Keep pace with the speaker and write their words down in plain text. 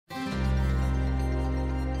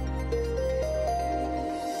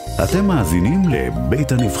אתם מאזינים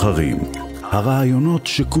לבית הנבחרים, הרעיונות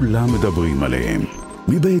שכולם מדברים עליהם,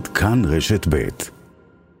 מבית כאן רשת בית.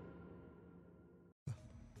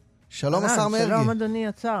 שלום השר מרגי. שלום אדוני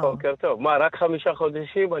השר. בוקר טוב. מה, רק 5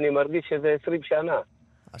 חודשים? אני מרגיש שזה 20 שנה.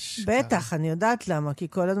 בטח, אני יודעת למה, כי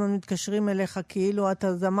כל הזמן מתקשרים אליך כאילו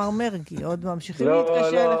אתה זמר מרגי, עוד ממשיכים להתקשר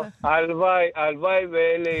אליך. לא, הלוואי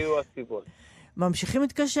ואלה יהיו הסיבות. ממשיכים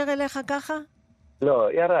להתקשר אליך ככה? לא,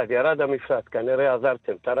 ירד המפלט, כנראה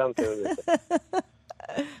עזרתם, תרמתם לזה.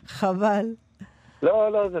 חבל.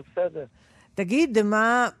 לא, זה בסדר. תגיד,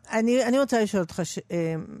 אני רוצה לשאול אותך,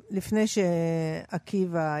 לפני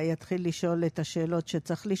שעקיבא יתחיל לשאול את השאלות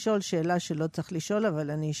שצריך לשאול, שאלה שלא צריך לשאול,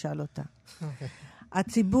 אבל אני אשאל אותה.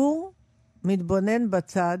 הציבור מתבונן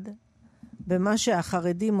בצד במה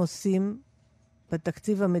שהחרדים עושים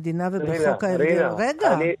בתקציב המדינה ובחוק ההסדרים.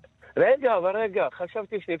 רגע,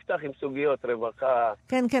 חשבתי שנפתח עם סוגיות רווחה.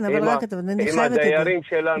 כן, אבל רק אתה, אני חייבת את זה. עם הדיירים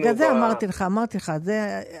שלנו. בגלל זה אמרתי לך,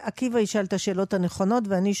 עקיבא ישאל את השאלות הנכונות,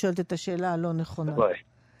 ואני שואלת את השאלה הלא נכונה.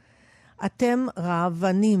 אתם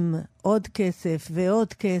רעבנים, עוד כסף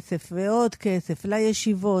ועוד כסף ועוד כסף,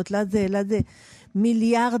 לישיבות, לזה,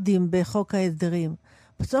 מיליארדים בחוק ההסדרים.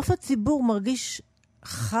 בסוף הציבור מרגיש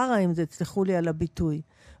חרה אם זה, תסלחו לי על הביטוי.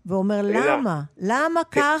 ואומר, למה? למה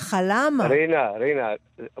ככה? למה? רינה,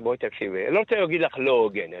 בואי תקשיבי. אני לא רוצה להגיד לך לא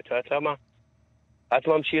הוגן. את יודעת למה? את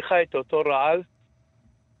ממשיכה את אותו רעל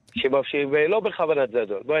שממשיך, ולא בכוונת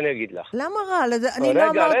זדון. בואי אני אגיד לך. למה רעל? אני לא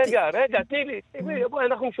אמרתי. רגע, תני לי. בואי,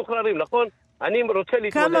 אנחנו משוחררים, נכון? אני רוצה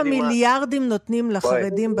להתמודד עם כמה מיליארדים נותנים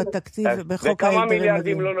לחרדים בתקציב בחוק ההסדרים? וכמה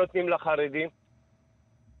מיליארדים לא נותנים לחרדים?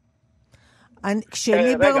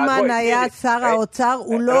 כשליברמן היה שר האוצר,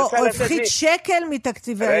 הוא לא הפחית שקל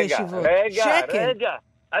מתקציבי הישיבות. רגע.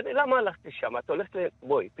 למה הלכתי שם? את הולכת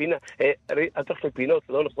את הולכת לפינות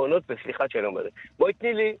לא נכונות, וסליחה שאני אומרת. בואי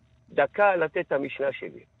תני לי דקה לתת את המשנה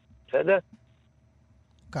שלי. בסדר?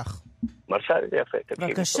 כך. מרשה לי יפה.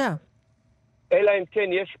 בבקשה. אלא אם כן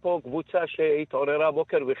יש פה קבוצה שהתעוררה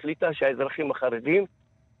בוקר והחליטה שהאזרחים החרדים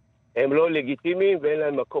הם לא לגיטימיים ואין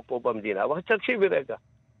להם מקום פה במדינה. אבל תקשיבי רגע.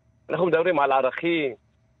 אנחנו מדברים על ערכים,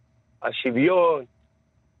 על שוויון,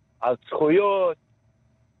 על זכויות,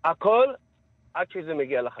 הכל עד שזה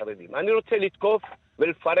מגיע לחרדים. אני רוצה לתקוף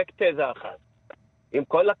ולפרק תזה אחת. עם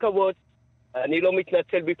כל הכבוד, אני לא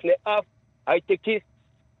מתנצל בפני אף הייטקיסט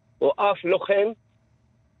או אף לוחם.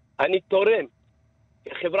 אני תורם.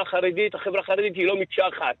 החברה החרדית היא לא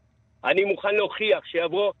מתשחת. אני מוכן להוכיח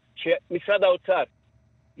שמשרד האוצר,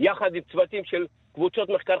 יחד עם צוותים של קבוצות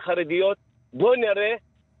מחקר חרדיות, בוא נראה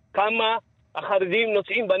כמה החרדים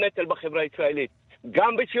נושאים בנטל בחברה הישראלית.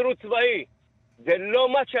 גם בשירות צבאי. זה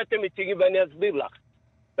לא מה שאתם מציגים, ואני אסביר לך.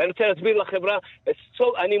 ואני רוצה להסביר לחברה,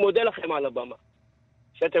 אני מודה לכם על הבמה,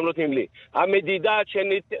 שאתם נותנים לי. המדידה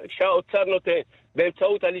שהאוצר נותן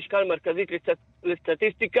באמצעות הלשכה המרכזית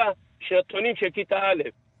לסטטיסטיקה, שנתונים של כיתה א'.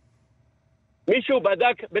 מישהו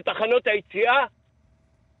בדק בתחנות היציאה?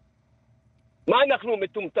 מה אנחנו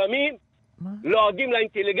מטומטמים? לועגים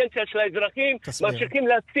לאינטליגנציה של האזרחים, ממשיכים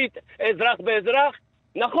להצית אזרח באזרח.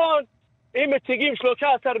 נכון, אם מציגים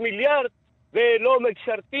 13 מיליארד ולא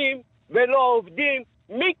משרתים ולא עובדים,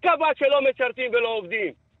 מי קבע שלא משרתים ולא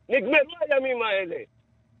עובדים? נגמרו הימים האלה.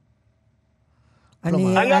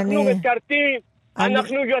 אנחנו משרתים,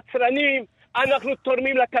 אנחנו יצרנים, אנחנו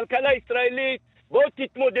תורמים לכלכלה הישראלית. בואו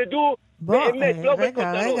תתמודדו באמת, לא בכותרות.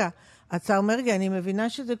 רגע. השר מרגי, אני מבינה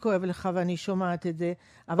שזה כואב לך ואני שומעת את זה.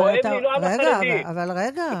 כואב לי לא על החרדים.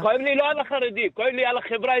 רגע. כואב לי לא על החרדים, כואב לי על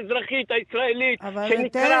החברה האזרחית הישראלית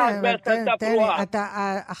שנקראת בהסתה פרועה.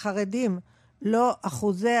 החרדים, לא,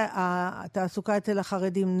 אחוזי התעסוקה אצל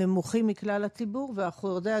החרדים נמוכים מכלל הציבור,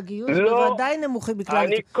 ואחוזי הגיוס בוודאי נמוכים מכלל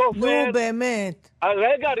הציבור. נו, באמת.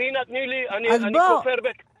 רגע, רינה, תני לי, אני כופר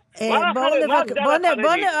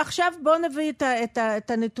עכשיו בוא נביא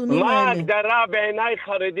את הנתונים האלה. מה ההגדרה בעיניי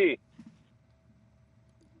חרדי?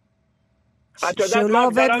 שהוא לא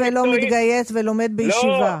עובד ולא מתגייס ולומד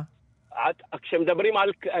בישיבה. לא, כשמדברים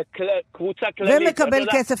על קבוצה כללית. ומקבל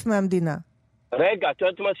כסף מהמדינה. רגע, את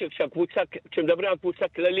יודעת מה כשמדברים על קבוצה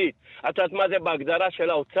כללית, את יודעת מה זה בהגדרה של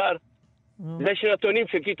האוצר? זה שנתונים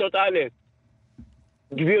של כיתות א'.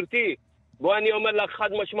 גבירתי, בוא אני אומר לך חד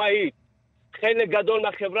משמעית, חלק גדול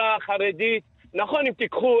מהחברה החרדית, נכון אם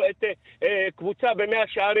תיקחו את קבוצה במאה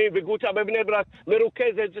שערים וקבוצה בבני ברק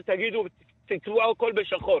מרוכזת, תגידו, תצבעו הכל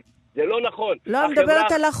בשחור. זה לא נכון. לא, אני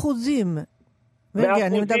מדברת על אחוזים. רגע,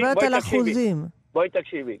 אני מדברת על אחוזים. בואי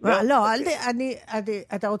תקשיבי. לא,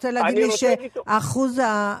 אתה רוצה להגיד לי שאחוז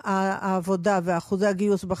העבודה ואחוז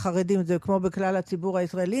הגיוס בחרדים זה כמו בכלל הציבור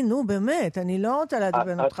הישראלי? נו, באמת, אני לא רוצה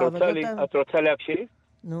להדבן אותך. את רוצה להקשיב?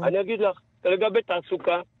 אני אגיד לך, לגבי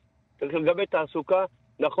תעסוקה,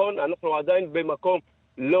 נכון, אנחנו עדיין במקום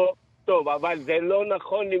לא טוב, אבל זה לא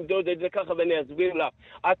נכון למדוד את זה ככה, ואני אסביר לך.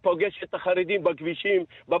 את פוגשת את החרדים בכבישים,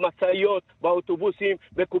 במשאיות, באוטובוסים,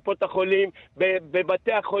 בקופות החולים,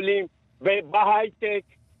 בבתי החולים, בהייטק,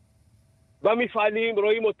 במפעלים,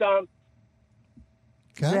 רואים אותם.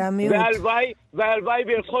 זה המיעוט.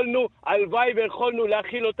 והלוואי ויכולנו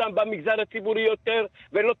להכיל אותם במגזר הציבורי יותר,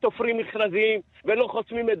 ולא תופרים מכרזים, ולא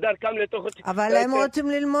חוסמים את דרכם לתוך... אבל הם רוצים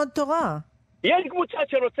ללמוד תורה. יש קבוצה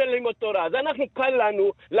שרוצה ללמוד תורה, אז אנחנו קל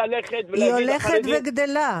לנו ללכת ולהגיד... היא הולכת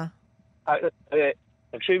וגדלה.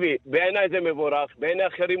 תקשיבי, בעיניי זה מבורך, בעיני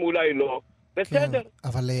אחרים אולי לא. בסדר.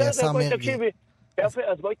 אבל השר מרגי... יפה,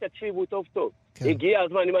 אז בואי תקשיבו טוב טוב. הגיע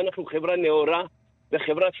הזמן, אם אנחנו חברה נאורה,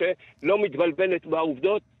 וחברה שלא מתבלבלת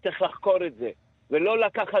בעובדות, צריך לחקור את זה. ולא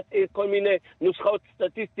לקחת כל מיני נוסחאות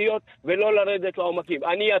סטטיסטיות, ולא לרדת לעומקים.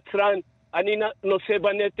 אני יצרן, אני נושא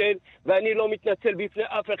בנטל, ואני לא מתנצל בפני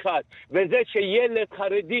אף אחד. וזה שילד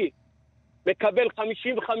חרדי מקבל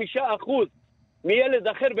 55% מילד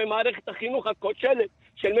אחר במערכת החינוך הכושלת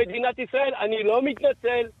של מדינת ישראל, אני לא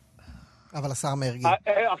מתנצל. אבל השר מרגי...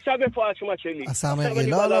 עכשיו איפה האשמה שלי? השר מרגי,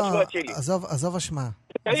 לא, עזוב אשמה.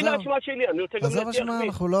 תראי לאשמה שלי, אני רוצה גם עזוב אשמה,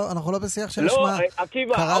 אנחנו לא בשיח של אשמה. לא,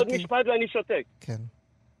 עקיבא, עוד משפט ואני שותק. כן.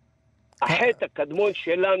 החטא הקדמון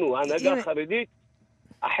שלנו, ההנהגה החרדית,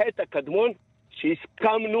 החטא הקדמון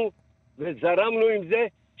שהסכמנו וזרמנו עם זה,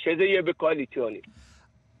 שזה יהיה בקואליציוני.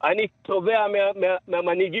 אני תובע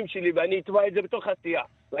מהמנהיגים שלי, ואני אתבע את זה בתוך הסיעה,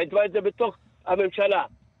 ואני אתבע את זה בתוך הממשלה,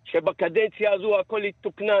 שבקדנציה הזו הכל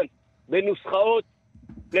יתוקנן בנוסחאות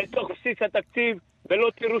לתוך בסיס התקציב, ולא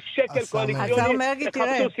תראו שקל קואליציוני. השר מרגי,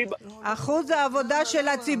 תראה, אחוז העבודה של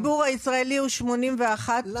הציבור הישראלי הוא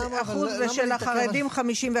 81, אחוז ושל החרדים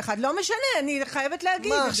 51. לא משנה, אני חייבת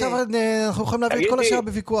להגיד את זה. עכשיו אנחנו יכולים להביא את כל השאר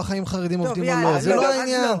בוויכוח האם חרדים עובדים או לא. זה לא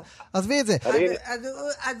העניין. עזבי את זה. אז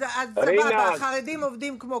סבבה, החרדים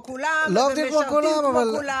עובדים כמו כולם, לא עובדים כמו כולם, אבל...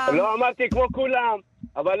 לא אמרתי כמו כולם,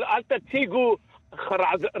 אבל אל תציגו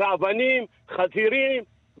רעבנים, חזירים.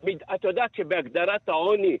 את יודעת שבהגדרת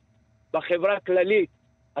העוני בחברה הכללית,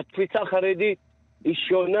 התפיסה החרדית היא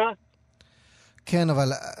שונה. כן, אבל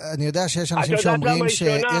אני יודע שיש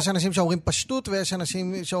אנשים שאומרים פשטות, ויש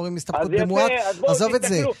אנשים שאומרים הסתפקות במועט. עזוב את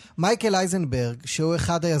זה. מייקל אייזנברג, שהוא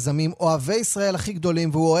אחד היזמים, אוהבי ישראל הכי גדולים,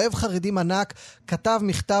 והוא אוהב חרדים ענק, כתב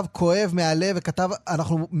מכתב כואב מהלב, וכתב,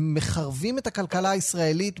 אנחנו מחרבים את הכלכלה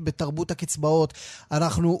הישראלית בתרבות הקצבאות.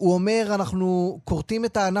 הוא אומר, אנחנו קורטים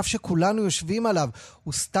את הענף שכולנו יושבים עליו.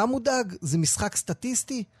 הוא סתם מודאג? זה משחק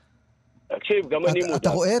סטטיסטי? תקשיב, גם אני מודאג. אתה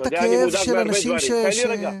רואה את הכאב של אנשים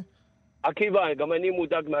עקיבא, גם אני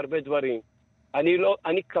מודאג מהרבה דברים.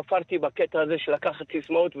 אני כפרתי בקטע הזה של לקחת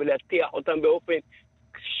סיסמאות ולהטיח אותם באופן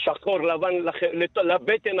שחור לבן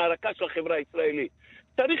לבטן הרכה של החברה הישראלית.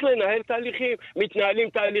 צריך לנהל תהליכים, מתנהלים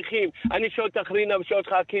תהליכים. אני שואל אותך רינה ושואל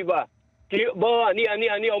אותך עקיבא. בוא,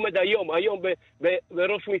 אני עומד היום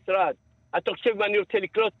בראש משרד. אתה חושב מה אני רוצה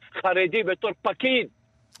לקלוט חרדי בתור פקיד,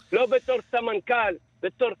 לא בתור סמנכ"ל,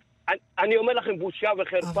 אני אומר לכם בושה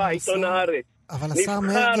וחרפה, עיתון הארץ. אבל השר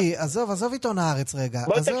מרגי, עזוב עיתון הארץ רגע.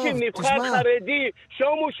 בוא תקשיב, נבחר חרדי,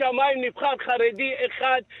 שומו שמיים, נבחר חרדי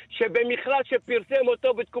אחד שבמכרז שפרסם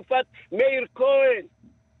אותו בתקופת מאיר כהן,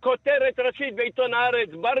 כותרת ראשית בעיתון הארץ,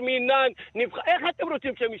 בר מינן, איך אתם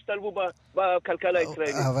רוצים שהם ישתלבו בכלכלה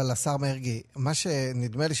הישראלית? אבל השר מרגי,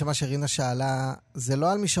 נדמה לי שמה שרינה שאלה, זה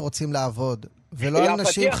לא על מי שרוצים לעבוד, ולא על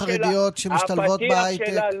נשים חרדיות שמשתלבות בהייטק.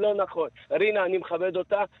 הפתיח שלה לא נכון. רינה, אני מכבד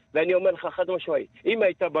אותה, ואני אומר לך חד משמעית, אם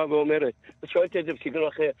הייתה באה ואומרת, ושואלת את זה בסגנון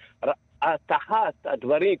אחר, התחת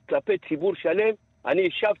הדברים כלפי ציבור שלם, אני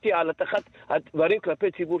ישבתי על התחת הדברים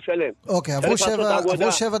כלפי ציבור שלם. אוקיי,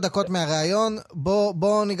 עברו 7 דקות מהרעיון,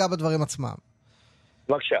 בוא ניגע בדברים עצמם.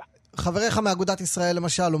 בבקשה. חבריך מאגודת ישראל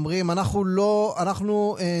למשל אומרים,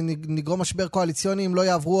 אנחנו נגרום משבר קואליציוני אם לא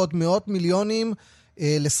יעברו עוד מאות מיליונים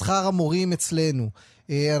לשכר המורים אצלנו.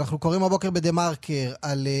 אנחנו קוראים הבוקר בדמרקר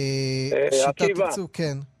על שיטת תקצוב,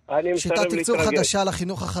 כן. שיטת תקצוב חדשה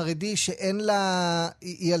לחינוך החרדי שאין לה,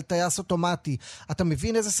 היא על טייס אוטומטי. אתה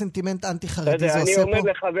מבין איזה סנטימנט אנטי-חרדי זה עושה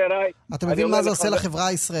פה? אתה מבין מה זה עושה לחברה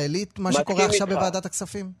הישראלית? מה שקורה עכשיו בוועדת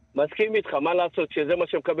הכספים? מסכים איתך, מה לעשות שזה מה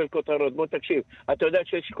שמקבל כותרות? בוא תקשיב, אתה יודע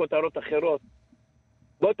שיש כותרות אחרות.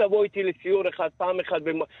 בוא תבוא איתי לסיור פעם אחת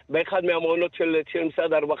באחד מהמעונות של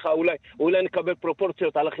משרד הרווחה, אולי נקבל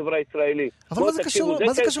פרופורציות על החברה הישראלית. אבל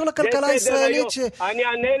מה זה קשור לכלכלה הישראלית אני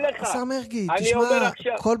אענה לך. השר מרגי, תשמע,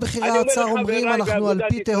 כל בחירי האוצר אומרים אנחנו על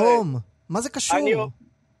פי תהום. מה זה קשור?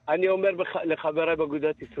 אני אומר לחבריי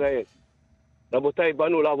באגודת ישראל, רבותיי,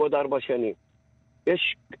 באנו לעבוד 4 שנים.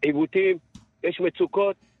 יש עיוותים, יש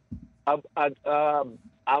מצוקות,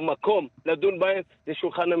 המקום לדון בהם זה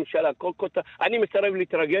שולחן הממשלה. אני מסרב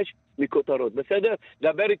להתרגש מכותרות, בסדר?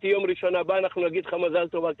 דבר איתי יום ראשון הבא, אנחנו נגיד לך מזל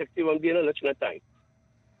טוב על תקציב המדינה לשנתיים.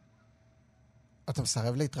 אתה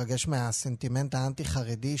מסרב להתרגש מהסנטימנט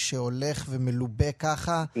האנטי-חרדי שהולך ומלובה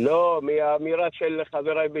ככה? לא, מהאמירה של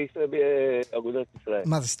חבריי באגודת ישראל.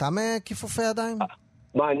 מה, זה סתם כיפופי ידיים?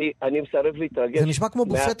 מה, אני מסרב להתרגש? זה נשמע כמו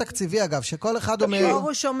בופה תקציבי אגב, שכל אחד אומר...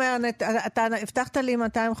 הוא שומע, אתה הבטחת לי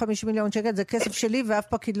 250 מיליון שקל, זה כסף שלי, ואף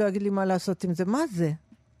פקיד לא יגיד לי מה לעשות עם זה. מה זה?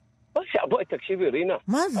 בואי, תקשיבי, רינה.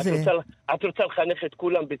 מה זה? את רוצה לחנך את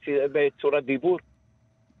כולם בצורת דיבור?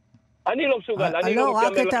 אני לא מסוגל. לא,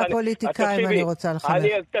 רק את הפוליטיקאים אני רוצה לחנך.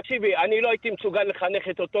 תקשיבי, אני לא הייתי מסוגל לחנך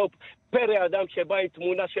את אותו פרא אדם שבא עם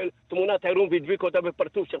תמונת עירום והדביק אותה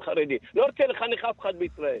בפרצוף של חרדי. לא רוצה לחנך אף אחד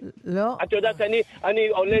בישראל. לא. את יודעת, אני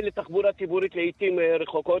עולה לתחבורה ציבורית לעיתים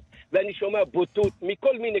רחוקות, ואני שומע בוטות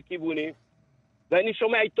מכל מיני כיוונים, ואני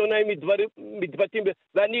שומע עיתונאים מתבטאים,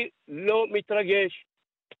 ואני לא מתרגש.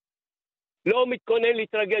 לא מתכונן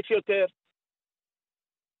להתרגש יותר.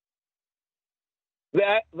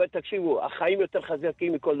 ותקשיבו, החיים יותר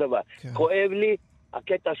חזקים מכל דבר. כן. כואב לי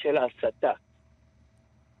הקטע של ההסתה.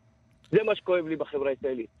 זה מה שכואב לי בחברה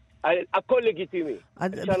הישראלית. הכל לגיטימי.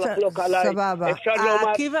 אפשר לחלוק עליי. סבבה.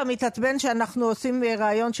 עקיבא מתעצבן שאנחנו עושים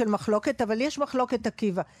רעיון של מחלוקת, אבל יש מחלוקת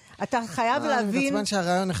עקיבא. אתה חייב להבין... מתעצבן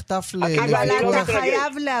שהרעיון נחטף אבל אתה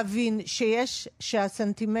חייב להבין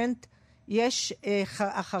שהסנטימנט, יש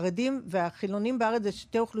החרדים והחילונים בארץ, זה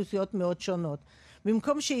שתי אוכלוסיות מאוד שונות.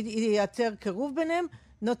 במקום שייצר קירוב ביניהם,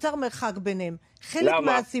 נוצר מרחק ביניהם. חלק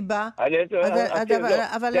מהסיבה,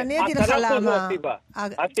 אבל אני אגיד לך למה.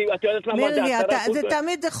 מרגי, זה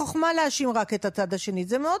תמיד זה חוכמה להאשים רק את הצד השני,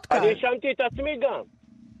 זה מאוד קל. אני האשמתי את עצמי גם.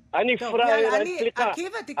 אני פראייר, סליחה.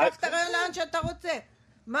 עקיבא, תיקח את הרעיון לאן שאתה רוצה.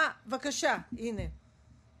 מה? בבקשה, הנה.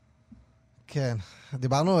 כן,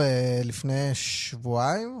 דיברנו לפני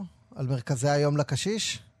שבועיים על מרכזי היום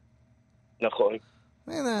לקשיש. נכון.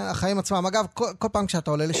 הנה, החיים עצמם. אגב, כל פעם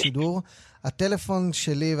כשאתה עולה לשידור, הטלפון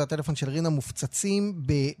שלי והטלפון של רינה מופצצים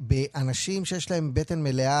באנשים שיש להם בטן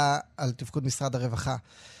מלאה על תפקוד משרד הרווחה.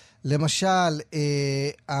 למשל,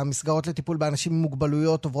 המסגרות לטיפול באנשים עם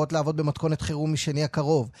מוגבלויות עוברות לעבוד במתכונת חירום משני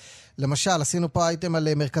הקרוב. למשל, עשינו פה אייטם על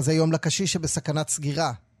מרכזי יום לקשיש שבסכנת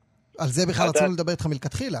סגירה. על זה בכלל רצינו לדבר איתך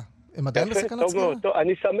מלכתחילה. הם עדיין בסכנת סגירה? טוב,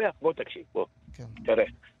 אני שמח. בוא תקשיב, בוא. תראה,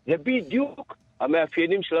 זה בדיוק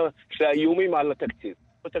המאפיינים של האיומים על התקציב.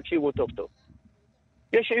 בוא תקשיבו טוב טוב.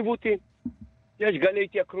 יש עיוותים, יש גלי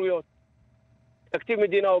התייקרויות. תקציב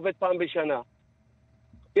מדינה עובד פעם בשנה.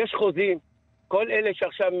 יש חוזים. כל אלה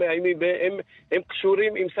שעכשיו מאיימים, הם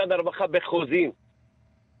קשורים עם משרד הרווחה בחוזים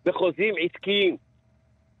עסקיים,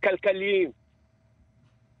 כלכליים.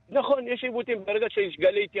 נכון, יש עיוותים. ברגע שיש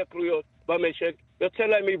גלי התייקרויות במשק, יוצא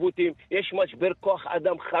להם עיוותים. יש משבר כוח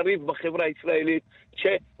אדם חריף בחברה הישראלית,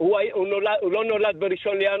 שהוא לא נולד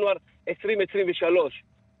בראשון לינואר 2023.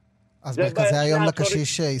 אז מרכזי היום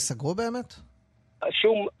לקשיש ייסגרו באמת?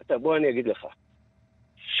 בוא אני אגיד לך.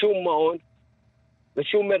 שום מעון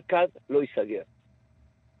ושום מרכז לא ייסגר.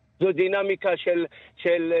 זו דינמיקה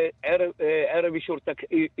של ערב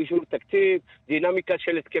אישור תקציב, דינמיקה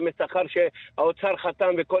של הסכמי שכר שהאוצר חתם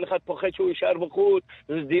וכל אחד פוחד שהוא יישאר בחוץ,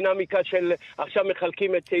 זו דינמיקה של עכשיו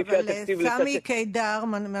מחלקים את סעיפי התקציב. אבל סמי קידר,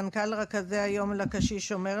 מנכ"ל רכזי היום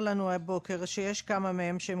לקשיש, אומר לנו הבוקר שיש כמה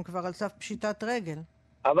מהם שהם כבר על סף פשיטת רגל.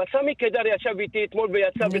 אבל סמי קידר ישב איתי אתמול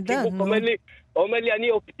ויצא בחיבוק, אומר לי,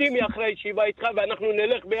 אני אופטימי אחרי הישיבה איתך ואנחנו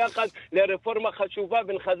נלך ביחד לרפורמה חשובה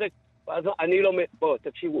ונחזק. אז אני לא... בוא,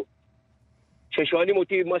 תקשיבו. כששואלים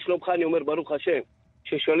אותי מה שלומך, אני אומר ברוך השם.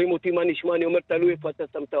 כששואלים אותי מה נשמע, אני אומר תלוי איפה אתה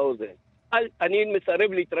שם את האוזן. אני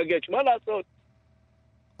מסרב להתרגש, מה לעשות?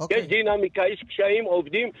 יש דינמיקה, יש קשיים,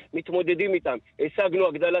 עובדים, מתמודדים איתם. השגנו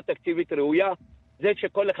הגדלה תקציבית ראויה. זה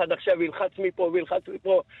שכל אחד עכשיו ילחץ מפה וילחץ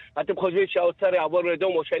מפה. אתם חושבים שהאוצר יעבור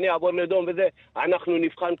לדום או שאני אעבור לדום וזה. אנחנו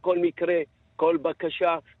נבחן כל מקרה, כל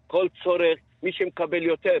בקשה, כל צורך. מי שמקבל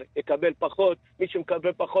יותר יקבל פחות, מי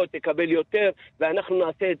שמקבל פחות יקבל יותר, ואנחנו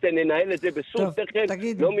נעשה את זה, ננהל את זה בסוף שכל,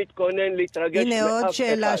 לא מתכונן להתרגש. הנה עוד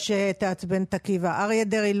שאלה שתעצבן תקיבה. אריה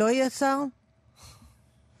דרעי לא יהיה שר?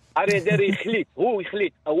 אריה דרעי החליט,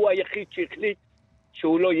 הוא היחיד שהחליט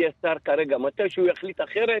שהוא לא יהיה שר כרגע. מתי שהוא יחליט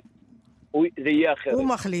אחרת, זה יהיה אחרת. הוא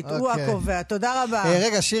מחליט, הוא הקובע. תודה רבה.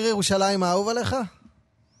 רגע, שיר ירושלים האהוב עליך?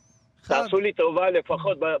 תעשו לי טובה,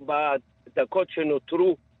 לפחות בדקות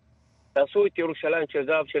שנותרו, תעשו את ירושלים של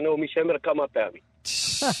זהב שנעמי שמר כמה פעמים.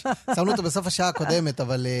 שמנו אותו בסוף השעה הקודמת,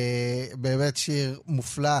 אבל באמת שיר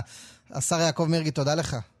מופלא. השר יעקב מרגי, תודה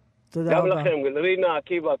לך. תודה רבה. גם לכם, רינה,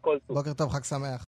 עקיבא, כל טוב. בוקר טוב, חג שמח.